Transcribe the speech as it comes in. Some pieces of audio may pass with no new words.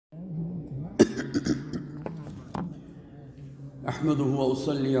أحمده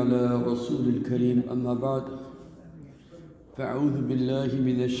وأصلي على رسول الكريم أما بعد فأعوذ بالله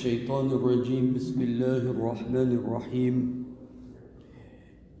من الشيطان الرجيم بسم الله الرحمن الرحيم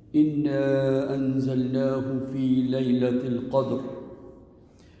إنا أنزلناه في ليلة القدر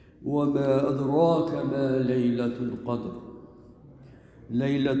وما أدراك ما ليلة القدر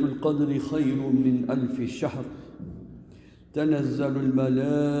ليلة القدر خير من 1000 شهر تنزل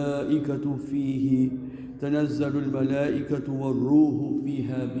الملائكة والروح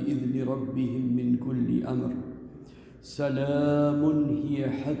فيها بإذن ربهم من كل أمر سلام هي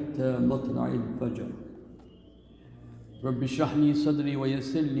حتى مطلع الفجر رب اشرح لي صدري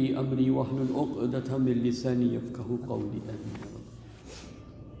ويسر لي أمري واحلل عقدة من لساني يفقهوا قولي آمين.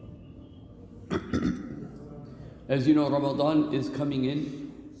 As you know, Ramadan is coming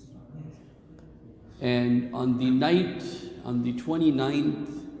in, and on the 29th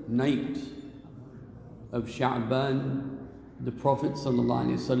night of Sha'ban, the Prophet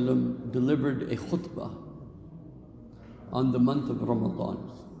ﷺ delivered a khutbah on the month of Ramadan.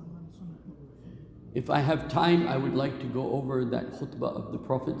 If I have time, I would like to go over that khutbah of the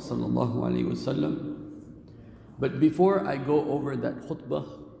Prophet ﷺ. But before I go over that khutbah,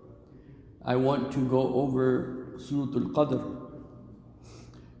 I want to go over Surah Al-Qadr,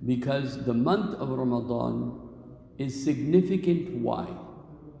 because the month of Ramadan is significant. Why?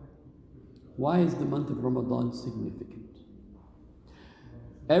 Why is the month of Ramadan significant?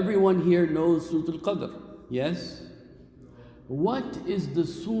 Everyone here knows Surah Al-Qadr, yes? What is the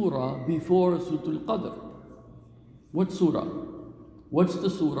surah before Surah Al-Qadr? What surah? What's the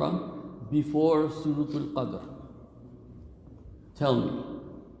surah before Surah Al-Qadr? Tell me.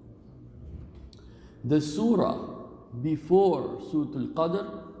 The surah before Surah Al-Qadr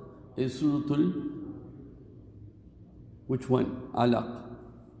is Surah which one? Alaq.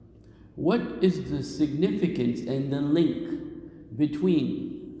 What is the significance and the link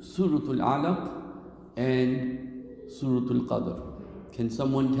between Surah Al-Alaq and Surah Al-Qadr? Can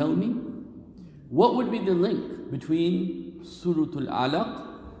someone tell me? What would be the link between Surah Al-Alaq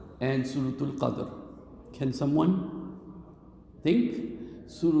and Surah Al-Qadr? Can someone think?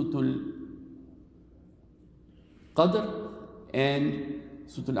 Surah Al-Qadr and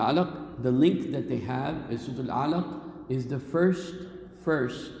Surah Al-Alaq, the link that they have is Surah Al-Alaq is the first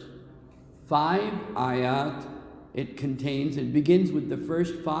 5 ayat it contains. It begins with the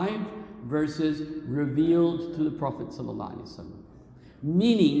first 5 verses revealed to the Prophet ﷺ.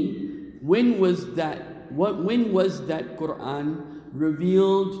 Meaning, when was that Quran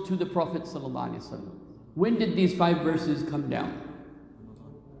revealed to the Prophet ﷺ? When did these 5 verses come down?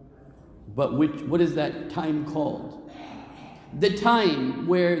 But what is that time called? The time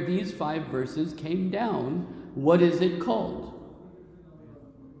where these 5 verses came down, what is it called?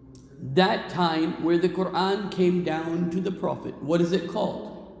 That time where the Quran came down to the Prophet, what is it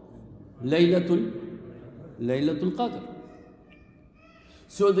called? Laylatul Qadr.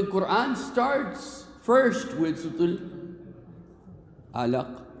 So the Quran starts first with Surah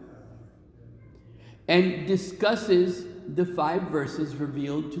Al-Alaq and discusses the 5 verses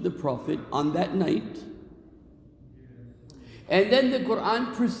revealed to the Prophet on that night. And then the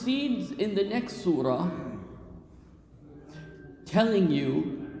Quran proceeds in the next surah telling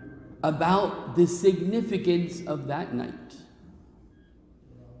you about the significance of that night.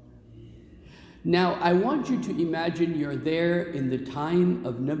 Now, I want you to imagine you're there in the time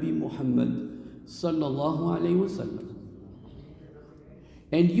of Nabi Muhammad sallallahu alaihi wasallam,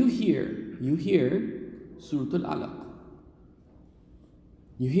 and you hear Surah Al-Alaq.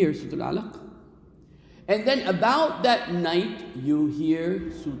 You hear Surah Al-Alaq, and then about that night you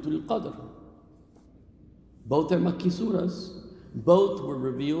hear Surah Al-Qadr. Both are Makki surahs. Both were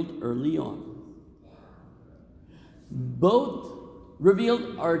revealed early on. Both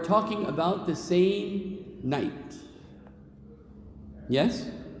revealed are talking about the same night. Yes?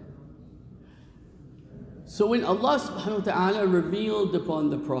 So when Allah subhanahu wa ta'ala revealed upon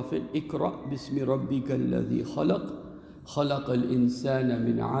the Prophet, Iqra' bismi rabbika alladhi khalaq, خلق الإنسان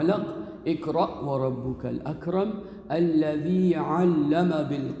من علق اقرأ وربك الأكرم الذي علم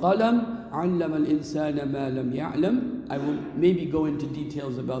بالقلم علم الإنسان ما لم يعلم. I will maybe go into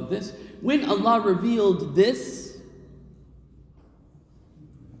details about this. When Allah revealed this,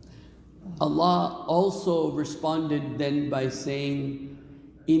 Allah also responded then by saying,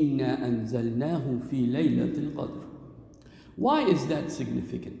 إِنَّا أَنزَلْنَاهُ فِي لَيْلَةِ الْقَدْرِ. Why is that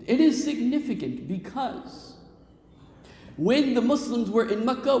significant? It is significant because when the Muslims were in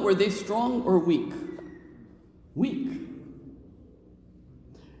Mecca, were they strong or weak? Weak.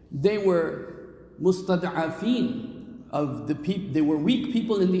 They were mustad'afin of the people, they were weak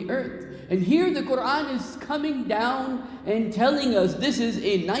people in the earth. And here the Quran is coming down and telling us this is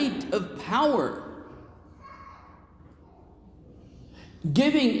a night of power,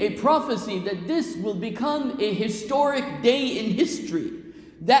 giving a prophecy that this will become a historic day in history,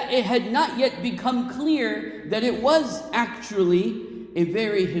 that it had not yet become clear that it was actually a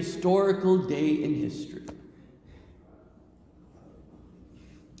very historical day in history.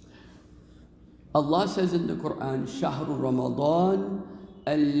 Allah says in the Quran, شهر رمضان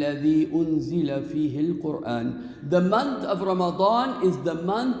الذي أنزل فيه القرآن. The month of Ramadan is the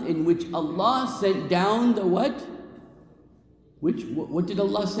month in which Allah sent down the what? What did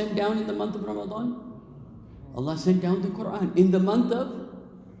Allah send down in the month of Ramadan? Allah sent down the Quran in the month of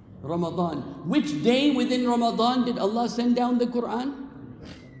Ramadan. Which day within Ramadan did Allah send down the Quran?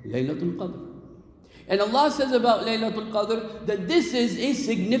 Laylatul Qadr. And Allah says about Laylatul Qadr that this is a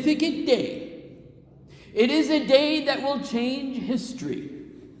significant day. It is a day that will change history.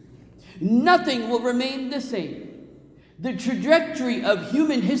 Nothing will remain the same. The trajectory of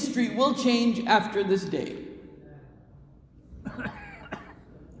human history will change after this day.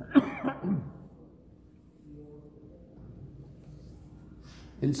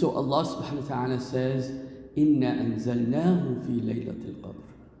 And so Allah subhanahu wa ta'ala says, إِنَّا أَنزَلْنَاهُ فِي لَيْلَةِ الْقَدْرِ.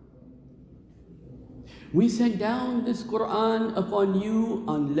 We sent down this Quran upon you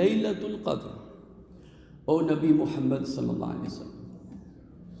on Laylatul Qadr, O Nabi Muhammad sallallahu alayhi wa sallam.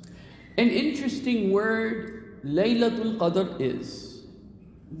 An interesting word Laylatul Qadr is.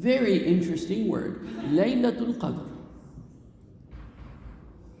 Very interesting word. Laylatul Qadr.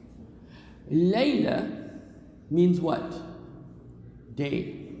 Layla means what?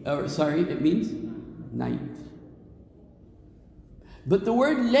 Day. It means night. But the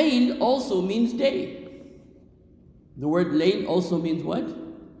word layl also means day. The word layl also means what?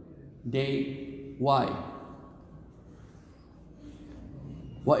 Day. Why?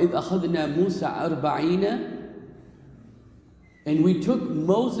 وَإِذْ أَخَذْنَا مُوسَى 40. And we took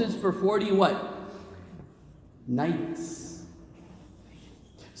Moses for 40 what? Nights.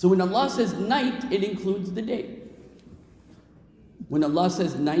 So when Allah says night, it includes the day. When Allah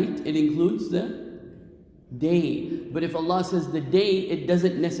says night, it includes the day. But if Allah says the day, it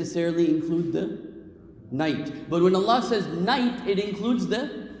doesn't necessarily include the night. But when Allah says night, it includes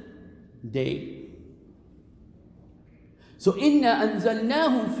the day. So, إِنَّا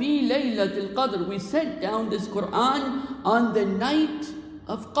أَنزَلْنَاهُ فِي لَيْلَةِ الْقَدْرِ. We sent down this Quran on the night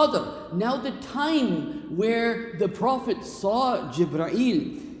of Qadr. Now the time where the Prophet saw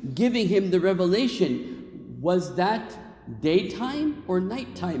Jibreel giving him the revelation, was that daytime or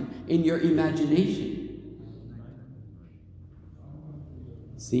nighttime in your imagination?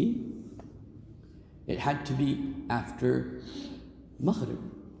 See? It had to be after Maghrib.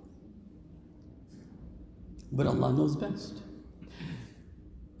 But Allah knows best.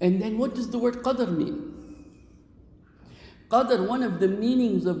 And then what does the word Qadr mean? Qadr, one of the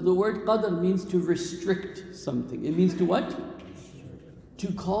meanings of the word Qadr means to restrict something. It means to what?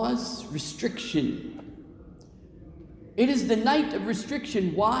 To cause restriction. It is the night of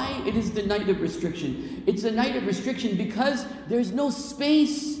restriction. Why it is the night of restriction? It's a night of restriction because there's no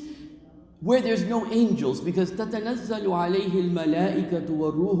space where there's no angels, because تَتَنَزَّلُ عَلَيْهِ الْمَلَائِكَةُ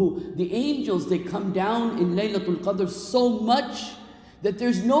وَالرُّوحُ. The angels, they come down in Laylatul Qadr so much that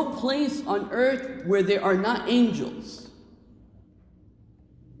there's no place on earth where there are not angels.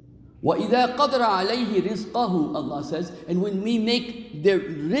 وَإِذَا قَدْرَ عَلَيْهِ رِزْقَهُ, Allah says, and when we make the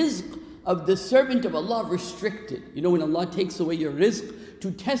rizq of the servant of Allah restricted. You know, when Allah takes away your rizq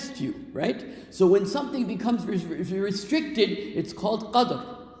to test you, right? So when something becomes restricted, it's called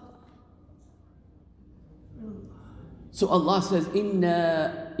Qadr. So Allah says,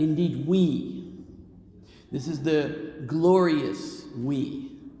 Inna, indeed we. This is the glorious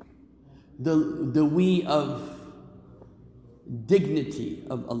we. The we of dignity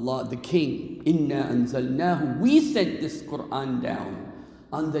of Allah, the King. Inna anzalnahu. We sent this Quran down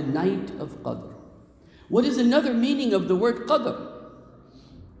on the night of Qadr. What is another meaning of the word Qadr?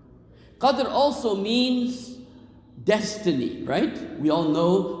 Qadr also means destiny, right? We all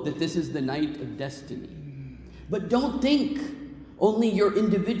know that this is the night of destiny. But don't think only your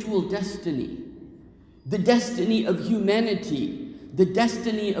individual destiny, the destiny of humanity, the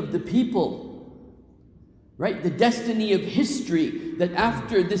destiny of the people, right? The destiny of history, that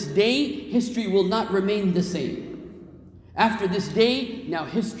after this day, history will not remain the same. After this day, now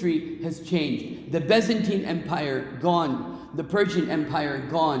history has changed. The Byzantine Empire, gone. The Persian Empire,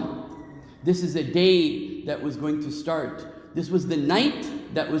 gone. This is a day that was going to start. This was the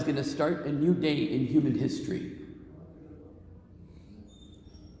night that was going to start a new day in human history.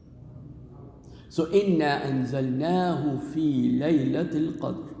 So, إِنَّا أَنزَلْنَاهُ فِي لَيْلَةِ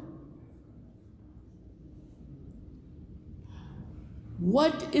الْقَدْرِ.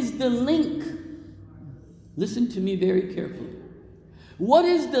 What is the link? Listen to me very carefully. What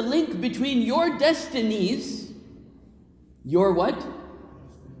is the link between your destinies, your what?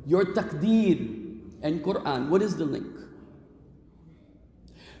 Your taqdeer and Quran. What is the link?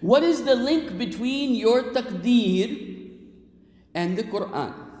 What is the link between your taqdeer and the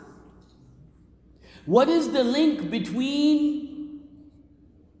Quran? What is the link between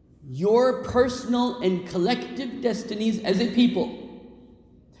your personal and collective destinies as a people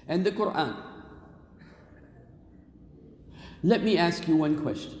and the Quran? Let me ask you one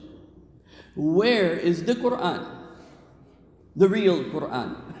question. Where is the Quran? The real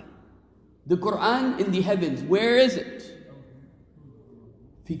Quran. The Quran in the heavens, where is it?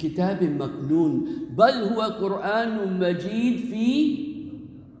 في كتاب مكنون بل هو قرآن مجيد في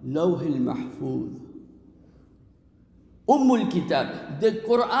لوح المحفوظ. Kitab. The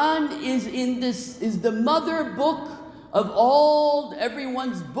Quran is the mother book of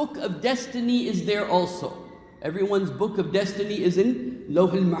everyone's book of destiny is there also. Everyone's book of destiny is in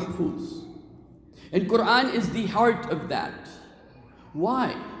Lawh al-Mahfuz. And Quran is the heart of that.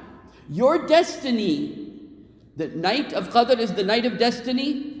 Why? Your destiny, the night of Qadr is the night of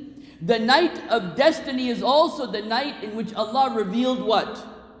destiny. The night of destiny is also the night in which Allah revealed what?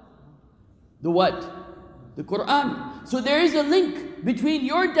 The what? The Quran. So there is a link between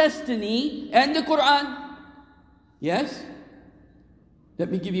your destiny and the Quran. Yes?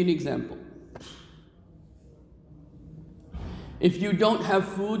 Let me give you an example. If you don't have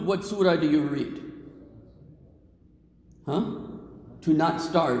food, what surah do you read? To not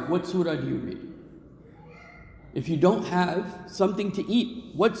starve, what surah do you read? If you don't have something to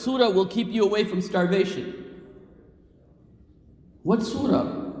eat, what surah will keep you away from starvation? What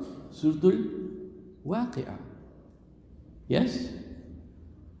surah? Surah Al-Waqi'ah. Yes?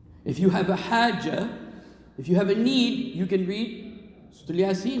 If you have a haja, if you have a need, you can read Surah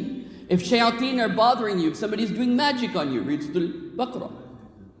Yasin. If shayateen are bothering you, if somebody's doing magic on you, read Surah Al-Baqarah.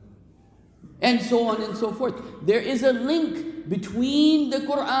 And so on and so forth. There is a link between the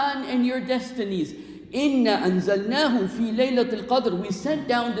Quran and your destinies. Inna anzalnahu fi laylatil qadr. We sent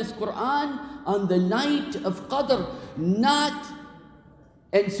down this Quran on the night of Qadr.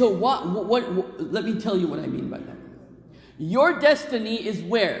 And so what let me tell you what I mean by that. Your destiny is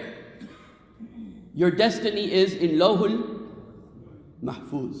where? Your destiny is in Lawhul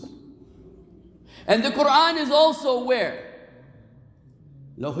Mahfuz. And the Quran is also where?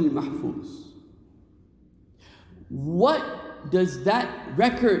 Lawhul Mahfuz. What does that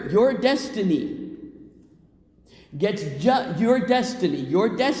record, your destiny,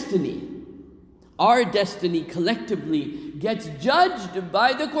 our destiny collectively gets judged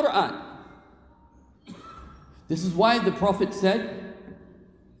by the Quran. This is why the Prophet said,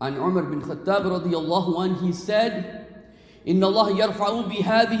 on Omar bin Khattab radiyallahu anhu, he said, Inna Allah yarfa'u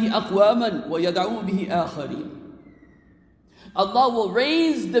bihadihi aqwaman wa yad'u bihi akharin. Allah will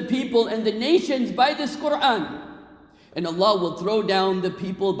raise the people and the nations by this Quran, and Allah will throw down the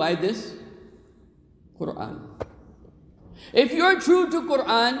people by this Quran. If you're true to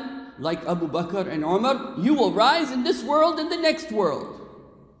Quran, like Abu Bakr and Omar, you will rise in this world and the next world.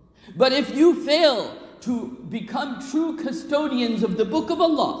 But if you fail to become true custodians of the Book of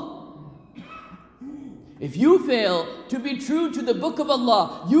Allah, if you fail to be true to the Book of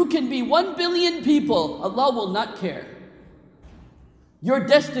Allah, you can be 1 billion people, Allah will not care. Your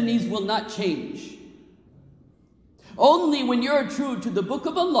destinies will not change. Only when you're true to the Book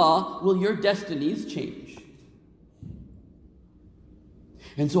of Allah will your destinies change.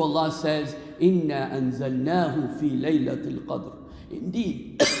 And so Allah says, Inna anzalnahu fi laylatil qadr.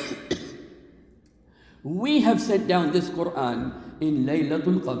 Indeed, we have sent down this Quran in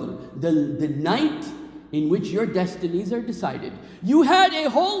Laylatul Qadr, the night in which your destinies are decided. You had a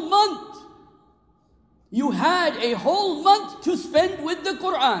whole month. You had a whole month to spend with the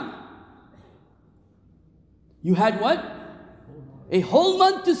Quran. You had what? A whole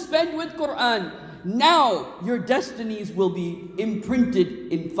month to spend with Quran. Now your destinies will be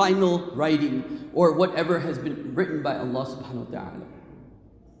imprinted in final writing, or whatever has been written by Allah subhanahu wa ta'ala.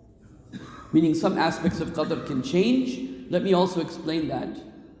 Meaning some aspects of Qadr can change. Let me also explain that,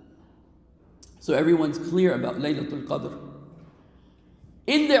 so everyone's clear about Laylatul Qadr.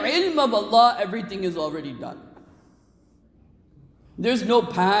 In the ilm of Allah, everything is already done. There's no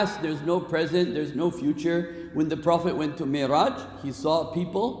past, there's no present, there's no future. When the Prophet went to Miraj, he saw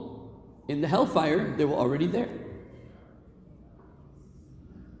people in the hellfire, they were already there.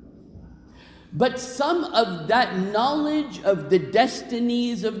 But some of that knowledge of the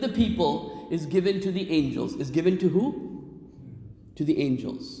destinies of the people is given to the angels. Is given to who? To the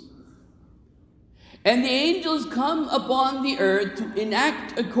angels. And the angels come upon the earth to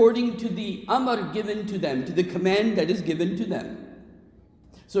enact according to the amr given to them, to the command that is given to them.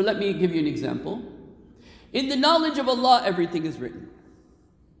 So let me give you an example. In the knowledge of Allah, everything is written.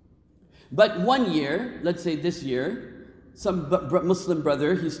 But one year, let's say this year, some Muslim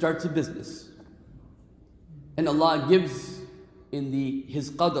brother, he starts a business. And Allah gives in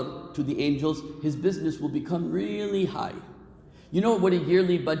His qadr to the angels, his business will become really high. You know what a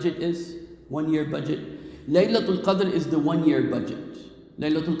yearly budget is? 1 year budget. Laylatul Qadr is the 1 year budget.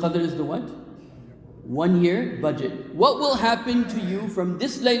 Laylatul Qadr is the what? 1 year budget. What will happen to you from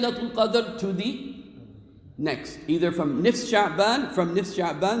this Laylatul Qadr to the next? Either from Nifs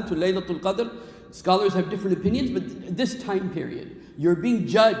Sha'ban to Laylatul Qadr. Scholars have different opinions, but this time period, you're being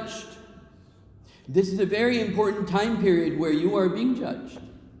judged. This is a very important time period where you are being judged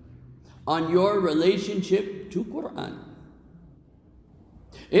on your relationship to Quran.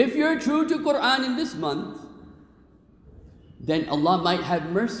 If you're true to Quran in this month, then Allah might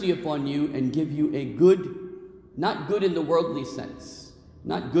have mercy upon you and give you a good, not good in the worldly sense,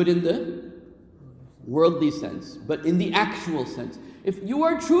 not good in the worldly sense, but in the actual sense. If you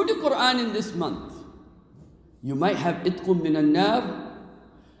are true to Quran in this month, you might have itqum min an-nar,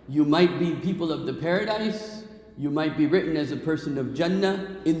 you might be people of the paradise, you might be written as a person of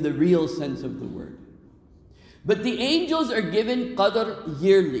Jannah in the real sense of the word. But the angels are given qadr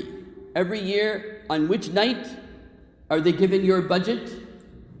yearly. Every year, on which night are they given your budget?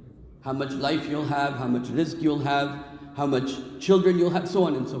 How much life you'll have, how much rizq you'll have, how much children you'll have, so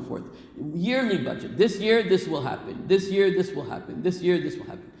on and so forth. Yearly budget. This year, this will happen. This year, this will happen. This year, this will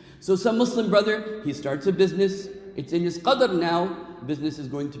happen. So some Muslim brother, he starts a business. It's in his qadr now. Business is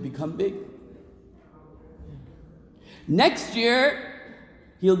going to become big. Next year,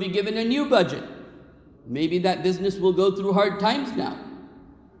 he'll be given a new budget. Maybe that business will go through hard times now.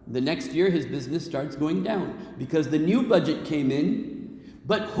 The next year, his business starts going down because the new budget came in.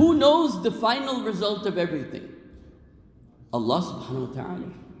 But who knows the final result of everything? Allah subhanahu wa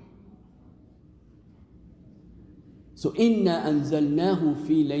ta'ala. So, inna anzalnahu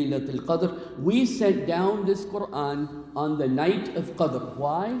fi laylatil qadr. We sent down this Quran on the night of Qadr.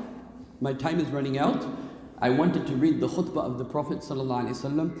 Why? My time is running out. I wanted to read the khutbah of the Prophet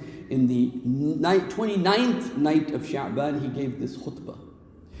ﷺ in the 29th night of Sha'ban. He gave this khutbah.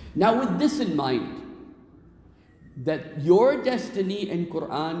 Now with this in mind, that your destiny and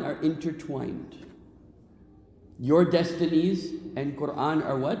Quran are intertwined. Your destinies and Quran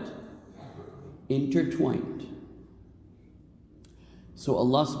are what? Intertwined. So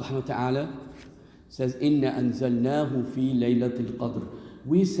Allah subhanahu wa ta'ala says, Inna anzalnahu fi laylatil qadr.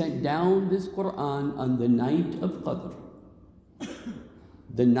 We sent down this Quran on the night of Qadr.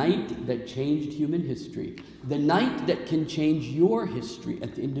 The night that changed human history. The night that can change your history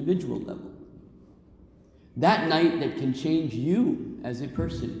at the individual level. That night that can change you as a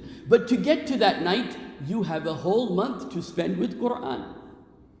person. But to get to that night, you have a whole month to spend with Quran.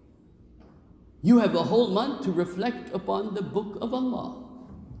 You have a whole month to reflect upon the book of Allah.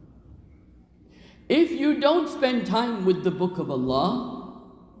 If you don't spend time with the book of Allah,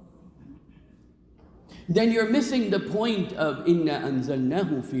 then you're missing the point of Inna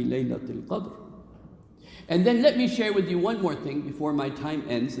anzalnahu fi laylatil qadr. And then let me share with you one more thing before my time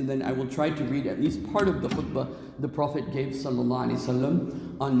ends, and then I will try to read at least part of the khutbah the Prophet gave sallallahu alaihi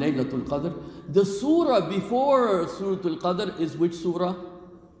wasallam on Laylatul Qadr. The surah before Suratul Qadr is which surah?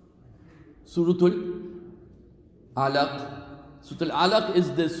 Suratul Alaq. Suratul Alaq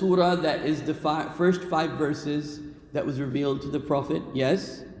is the surah that is the first 5 verses that was revealed to the Prophet.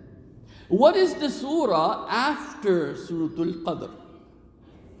 Yes. What is the surah after Suratul Qadr?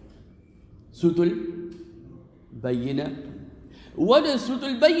 Suratul Bayyinah. What does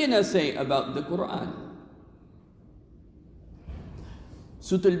Suratul Bayyinah say about the Quran?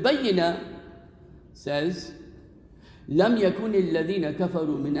 Suratul Bayyinah says, لم يكن الذين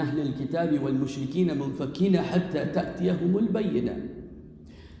كفروا من أهل الكتاب والمشركين منفكين حتى تأتيهم البينة.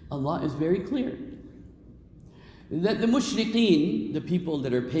 Allah is very clear that the mushrikeen, the people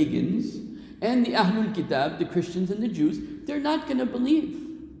that are pagans, and the Ahlul Kitab, the Christians and the Jews, they're not going to believe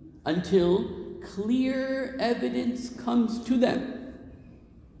until clear evidence comes to them.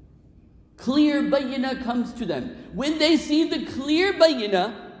 Clear bayyinah comes to them. When they see the clear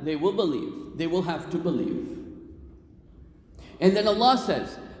bayyinah, they will believe. They will have to believe. And then Allah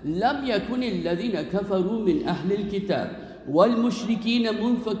says, لم يكن الذين كفروا من أهل الكتاب وَالْمُشْرِكِينَ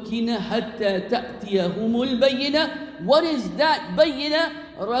مُنْفَكِّينَ حَتَّى تَأْتِيَهُمُ الْبَيِّنَةِ. What is that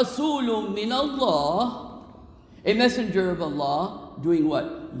bayyinah? رَسُولٌ مِّنَ اللَّهِ. A messenger of Allah doing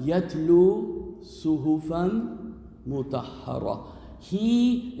what? يَتْلُو صُحُفًا مُطَهَّرَةً.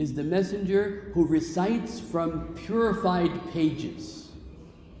 He is the messenger who recites from purified pages.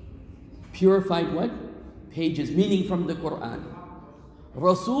 Purified what? Pages, meaning from the Quran.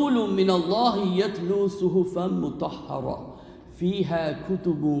 رَسُولٌ مِّنَ اللَّهِ يَتْلُو صُحُفًا مُطَهَّرًا فِيهَا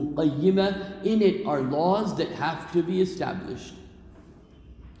كُتُبٌ قَيِّمَةٌ. In it are laws that have to be established.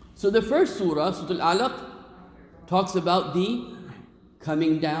 So the first surah, Surah Al-Alaq, talks about the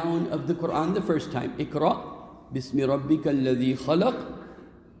coming down of the Quran the first time. Iqra bismi rabbika alladhi khalaq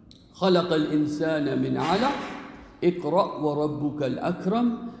khalaqal insana min 'alaq iqra wa rabbuka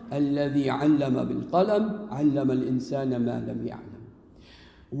al-akram alladhi 'allama bil qalam 'allama al-insana ma lam ya'lam.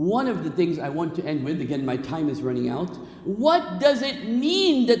 One of the things I want to end with, again my time is running out, what does it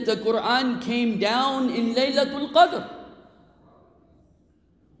mean that the Quran came down in Laylatul Qadr?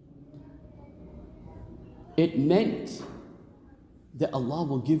 It meant that Allah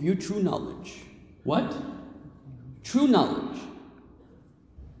will give you true knowledge. What? True knowledge.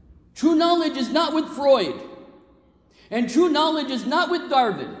 True knowledge is not with Freud. And true knowledge is not with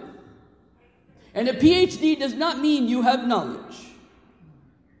Darwin. And a PhD does not mean you have knowledge.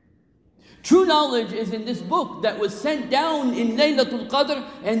 True knowledge is in this book that was sent down in Laylatul Qadr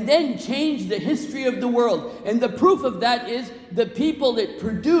and then changed the history of the world. And the proof of that is the people it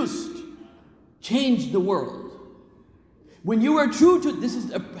produced changed the world. When you are true to, this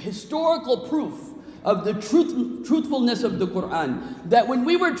is a historical proof of the truthfulness of the Quran, that when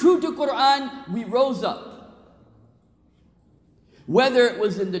we were true to Quran, we rose up. Whether it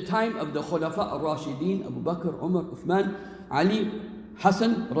was in the time of the Khulafa al-Rashideen, Abu Bakr, Omar, Uthman, Ali,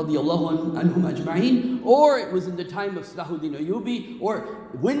 Hassan, radiyallahu anhum ajma'een, or it was in the time of Salahuddin Ayyubi, or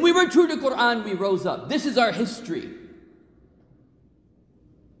when we were true to Quran, we rose up. This is our history.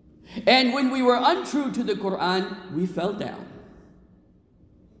 And when we were untrue to the Quran, we fell down.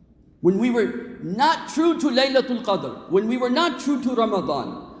 When we were not true to Laylatul Qadr, when we were not true to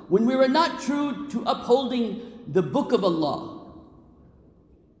Ramadan, when we were not true to upholding the book of Allah,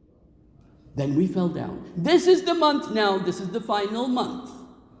 then we fell down. This is the month now, this is the final month,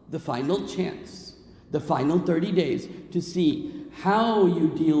 the final chance, the final 30 days to see how you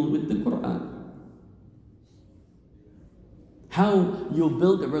deal with the Quran. How you'll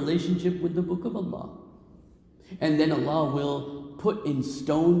build a relationship with the book of Allah. And then Allah will put in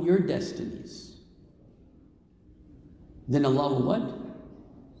stone your destinies. Then Allah will what?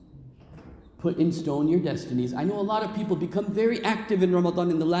 Put in stone your destinies. I know a lot of people become very active in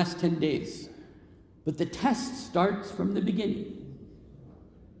Ramadan in the last 10 days. But the test starts from the beginning.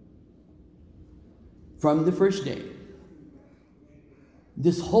 From the first day.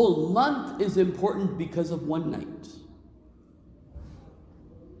 This whole month is important because of one night.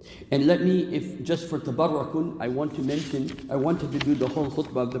 And let me, if just for tabarrakun, I wanted to do the whole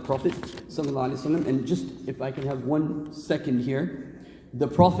khutbah of the Prophet ﷺ, and just if I can have 1 second here. The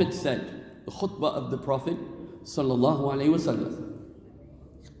Prophet said, the khutbah of the Prophet ﷺ.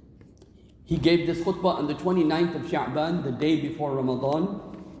 He gave this khutbah on the 29th of Sha'ban, the day before Ramadan,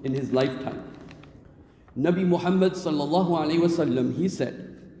 in his lifetime. Nabi Muhammad ﷺ, he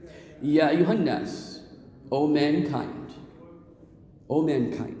said, Ya ayyuhan nas, O mankind, O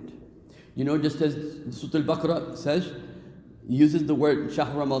mankind. You know, just as Surah Al-Baqarah says, uses the word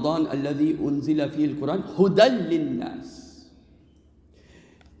Shahr Ramadan alladhi unzila fihi al-Quran hudan lin-nas.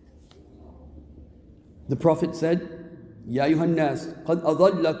 The Prophet said, Ya ayyuhan nas, qad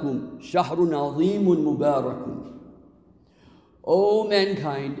adhallakum shahrun azimun mubarakun. O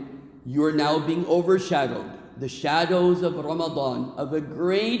mankind, you are now being overshadowed. The shadows of Ramadan, of a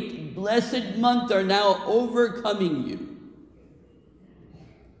great blessed month, are now overcoming you.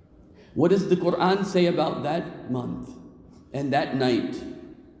 What does the Quran say about that month and that night?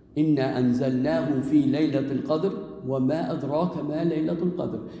 Inna anzalnahu fi laylatul qadr wa ma adraka ma laylatul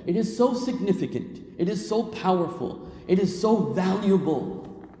qadr. It is so significant. It is so powerful. It is so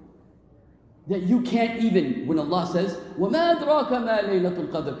valuable that you can't even, when Allah says, wa ma adraka ma laylatul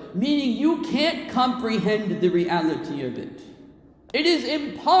qadr, meaning you can't comprehend the reality of it. It is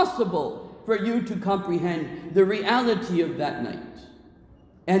impossible for you to comprehend the reality of that night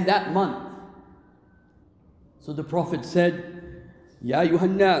and that month. So the Prophet said, Ya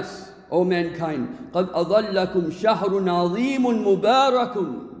ayyuhan nas, O mankind, qad adhallakum shahrun azimun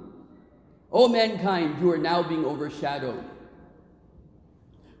mubarakun. O mankind, you are now being overshadowed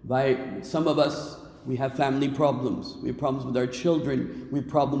by some of us. We have family problems. We have problems with our children. We have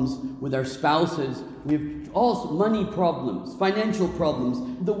problems with our spouses. We have also money problems, financial problems.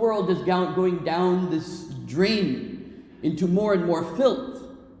 The world is going down this drain into more and more filth.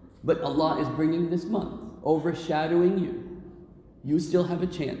 But Allah is bringing this month, overshadowing you. You still have a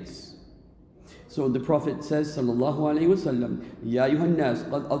chance. So the Prophet says, sallallahu alayhi wa sallam, Ya ayuhan nas,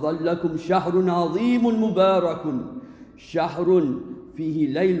 qad adallakum shahrun azimun mubarakun, shahrun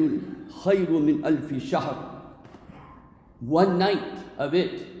fihi laylun khayrun min alfi shahr. One night of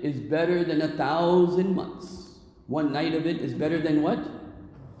it is better than 1,000 months. One night of it is better than what?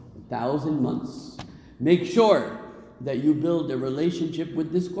 1,000 months. Make sure that you build a relationship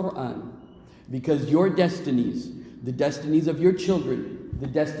with this Quran, because your destinies, the destinies of your children, the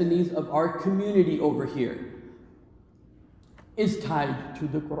destinies of our community over here, is tied to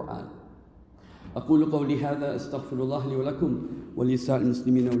the Quran. أقول قولي هذا أستغفر الله لي ولكم ولسائر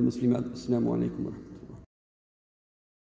المسلمين والمسلمات. السلام عليكم ورحمة الله.